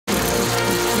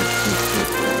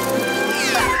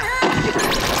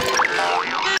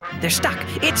They're stuck.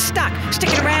 It's stuck.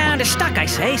 Sticking around is stuck, I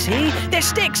say, see? They're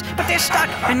sticks, but they're stuck.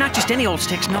 And not just any old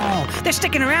sticks, no. They're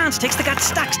sticking around sticks that got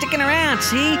stuck sticking around,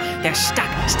 see? They're stuck.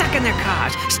 Stuck in their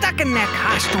cars. Stuck in their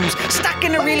costumes. Stuck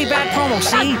in a really bad promo,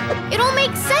 see? It all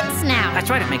makes sense now. That's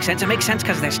right, it makes sense. It makes sense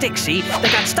because they're sticks, see?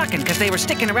 They got stuck in because they were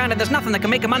sticking around and there's nothing that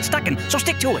can make them unstucking. So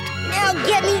stick to it. Now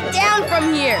get me down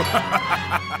from here.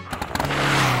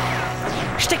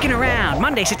 Sticking around.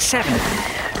 Mondays at 7.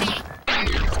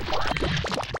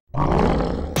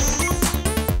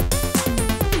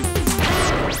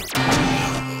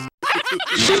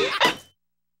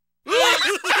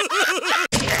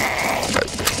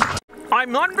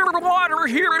 I'm underwater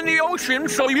here in the ocean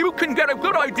so you can get a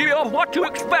good idea of what to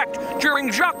expect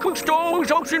during Jacques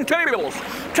Cousteau's Ocean Tales.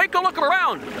 Take a look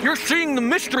around. You're seeing the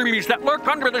mysteries that lurk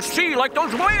under the sea like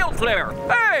those whales there.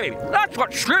 Hey, that's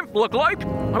what shrimp look like.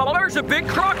 Well, there's a big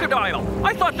crocodile.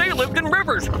 I thought they lived in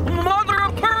rivers. Mother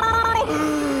of pearl!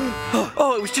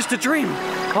 Oh, it was just a dream.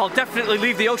 I'll definitely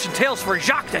leave the Ocean Tales for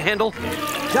Jacques to handle.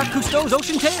 Jacques Cousteau's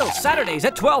Ocean Tales, Saturdays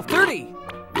at 12:30.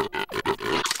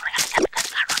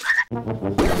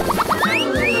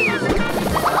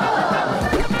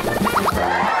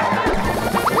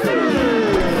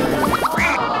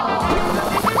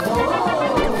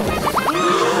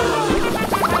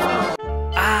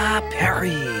 Ah,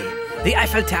 Paris. The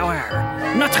Eiffel Tower.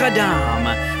 Notre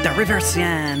Dame. The River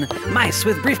Seine. Mice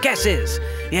with briefcases.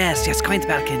 Yes, quaint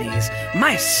balconies.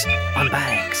 Mice on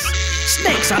bikes.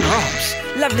 Snakes on ropes.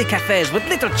 Lovely cafes with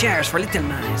little chairs for little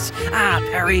mice. Ah,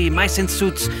 Paris, mice in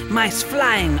suits, mice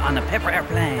flying on a paper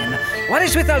airplane. What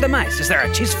is with all the mice? Is there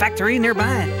a cheese factory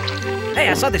nearby? Hey,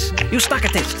 I saw this. You stock a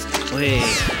taste. Oui.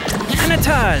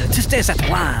 Anatole, Tuesdays at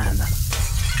 1.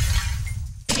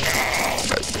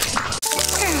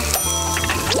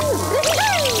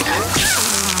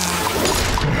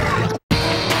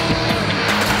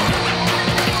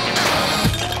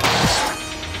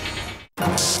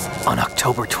 On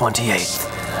October 28th,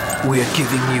 we're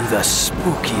giving you the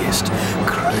spookiest,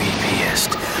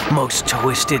 creepiest, most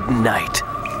twisted night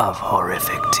of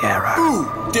horrific terror.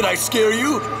 Ooh, did I scare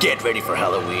you? Get ready for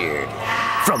Halloween.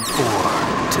 From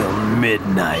 4 till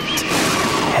midnight,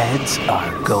 heads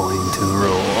are going to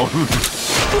roll.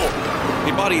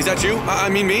 Hey, buddy, is that you? I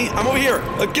mean me? I'm over here.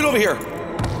 Get over here.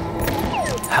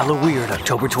 Halloween,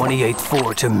 October 28th,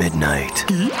 4 to midnight.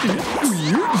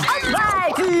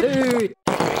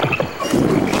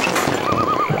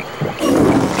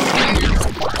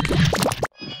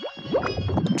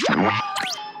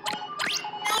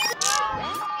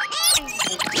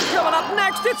 Coming up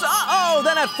next, it's Uh-Oh!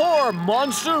 Then at 4,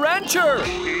 Monster Rancher.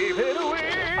 Keep it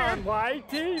away on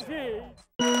YTV.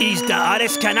 He's the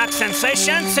hottest Canuck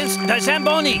sensation since the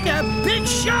Zamboni. The big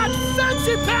shot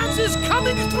Fancy Pants is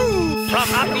coming through. From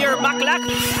up your muckluck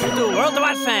to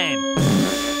worldwide fame.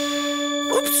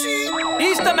 Oopsie.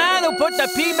 He's the man who put the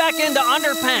pee back in the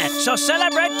underpants. So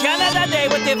celebrate Canada Day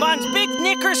with Yvonne's Big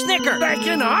Knicker Snicker. I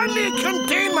can hardly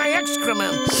contain my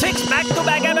excrement. 6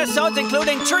 back-to-back episodes,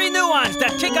 including 3 new ones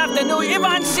that kick off the new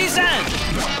Yvonne season.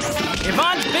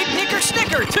 Yvonne's Big Knicker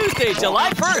Snicker, Tuesday, July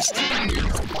 1st.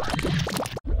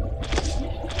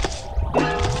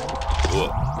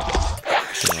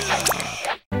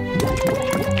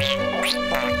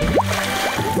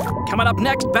 Coming up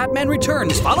next, Batman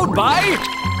Returns, followed by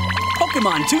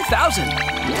Pokemon 2000.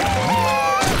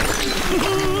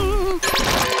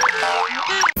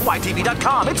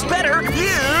 YTV.com, it's better,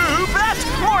 you bet!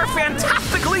 More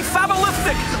fantastically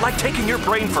fabulistic! Like taking your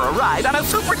brain for a ride on a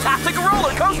super-tastic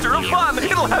roller coaster of fun!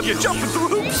 It'll have you jumping through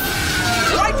hoops!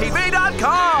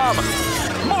 YTV.com!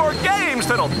 More games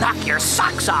that'll knock your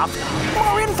socks off!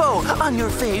 More info on your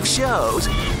fave shows!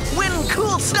 Win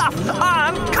cool stuff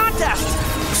on contests!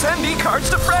 Send e-cards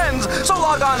to friends, so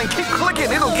log on and keep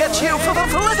clicking, it'll get you for the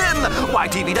flippin'!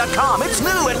 YTV.com, it's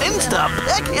new and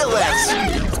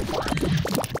insta-peculous!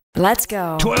 Let's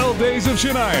go. 12 Days of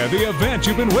Shania, the event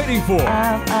you've been waiting for.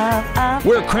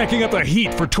 We're cranking up the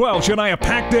heat for 12 Shania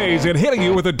packed days and hitting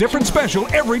you with a different special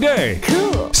every day.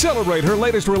 Cool. Celebrate her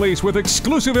latest release with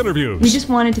exclusive interviews. We just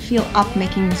wanted to feel up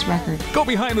making this record. Go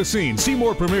behind the scenes, see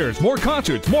more premieres, more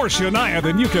concerts, more Shania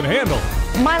than you can handle.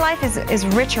 My life is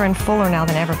richer and fuller now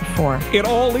than ever before. It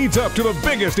all leads up to the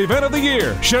biggest event of the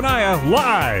year, Shania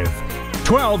Live.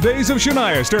 12 Days of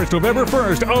Shania starts November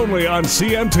 1st only on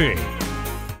CMT.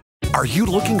 Are you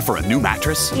looking for a new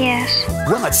mattress? Yes.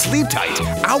 Well, at Sleep Tight,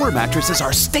 our mattresses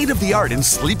are state-of-the-art in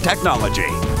sleep technology.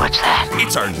 What's that?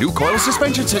 It's our new coil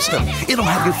suspension system. It'll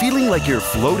have you feeling like you're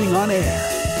floating on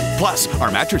air. Plus,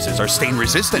 our mattresses are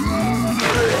stain-resistant.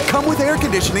 come with air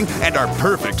conditioning, and are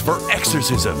perfect for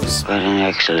exorcisms. What an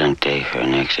excellent day for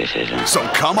an exorcism. So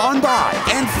come on by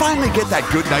and finally get that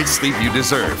good night's sleep you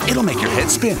deserve. It'll make your head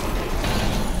spin.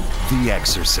 The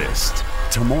Exorcist,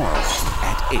 tomorrow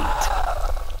at 8.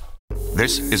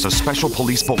 This is a special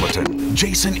police bulletin.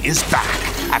 Jason is back.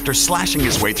 After slashing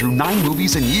his way through 9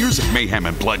 movies and years of mayhem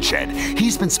and bloodshed,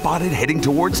 he's been spotted heading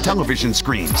towards television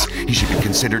screens. He should be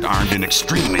considered armed and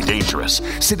extremely dangerous.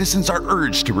 Citizens are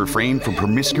urged to refrain from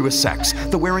promiscuous sex,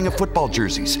 the wearing of football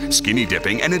jerseys, skinny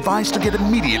dipping, and advised to get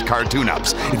immediate car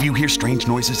tune-ups. If you hear strange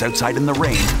noises outside in the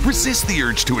rain, resist the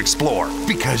urge to explore,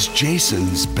 because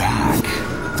Jason's back.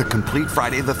 The complete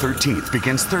Friday the 13th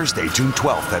begins Thursday, June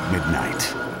 12th at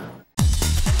midnight.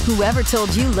 Whoever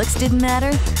told you looks didn't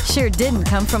matter sure didn't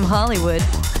come from Hollywood.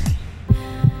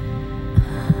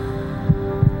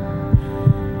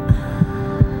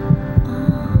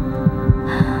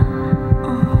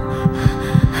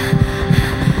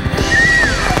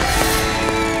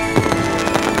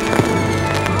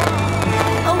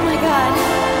 Oh my God.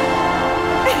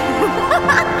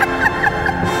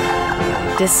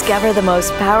 Discover the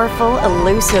most powerful,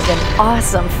 elusive, and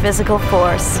awesome physical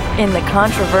force in the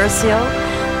controversial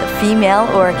Female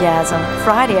Orgasm,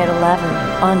 Friday at 11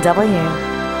 on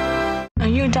W. Are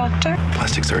you a doctor?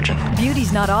 Plastic surgeon.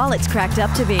 Beauty's not all it's cracked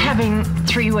up to be. Having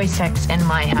three-way sex in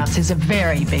my house is a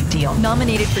very big deal.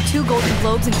 Nominated for 2 Golden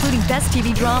Globes, including Best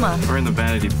TV Drama. We're in the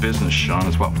vanity business, Sean,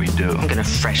 is what we do. I'm gonna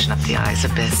freshen up the eyes a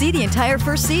bit. See the entire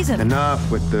first season.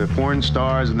 Enough with the porn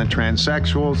stars and the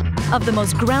transsexuals. Of the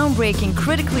most groundbreaking,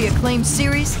 critically acclaimed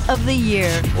series of the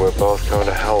year. We're both going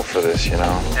to hell for this, you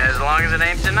know. As long as it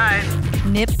ain't tonight.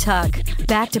 Nip Tuck.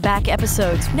 Back-to-back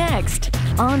episodes next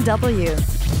on W.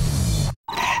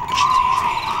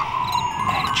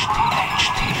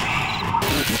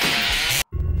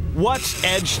 What's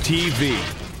EdgeTV?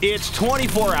 It's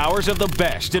 24 hours of the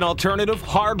best in alternative,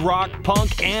 hard rock,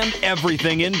 punk, and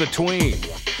everything in between.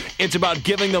 It's about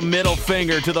giving the middle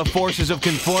finger to the forces of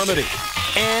conformity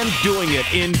and doing it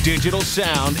in digital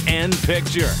sound and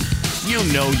picture. You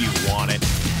know you want it.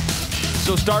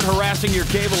 So start harassing your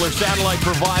cable or satellite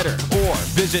provider or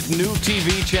visit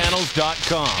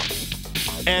newtvchannels.com.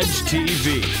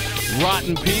 EdgeTV.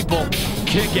 Rotten people,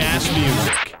 kick-ass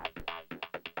music.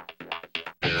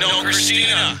 No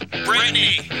Christina,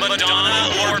 Britney,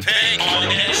 Madonna, or Pink on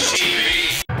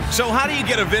EdgeTV. So how do you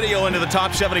get a video into the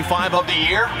top 75 of the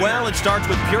year? Well, it starts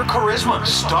with pure charisma,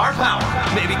 star power.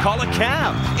 Maybe call a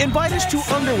cab. Invite us to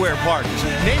underwear parties.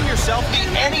 Name yourself the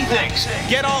anythings.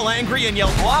 Get all angry and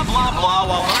yell blah, blah, blah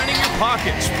while lining your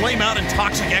pockets. Flame out in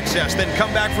toxic excess, then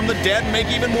come back from the dead and make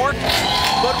even more.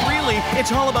 But really,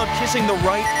 it's all about kissing the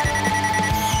right.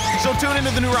 So tune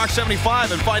into the New Rock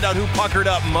 75 and find out who puckered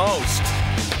up most.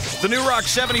 The New Rock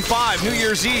 75, New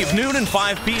Year's Eve, noon and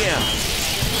 5 p.m.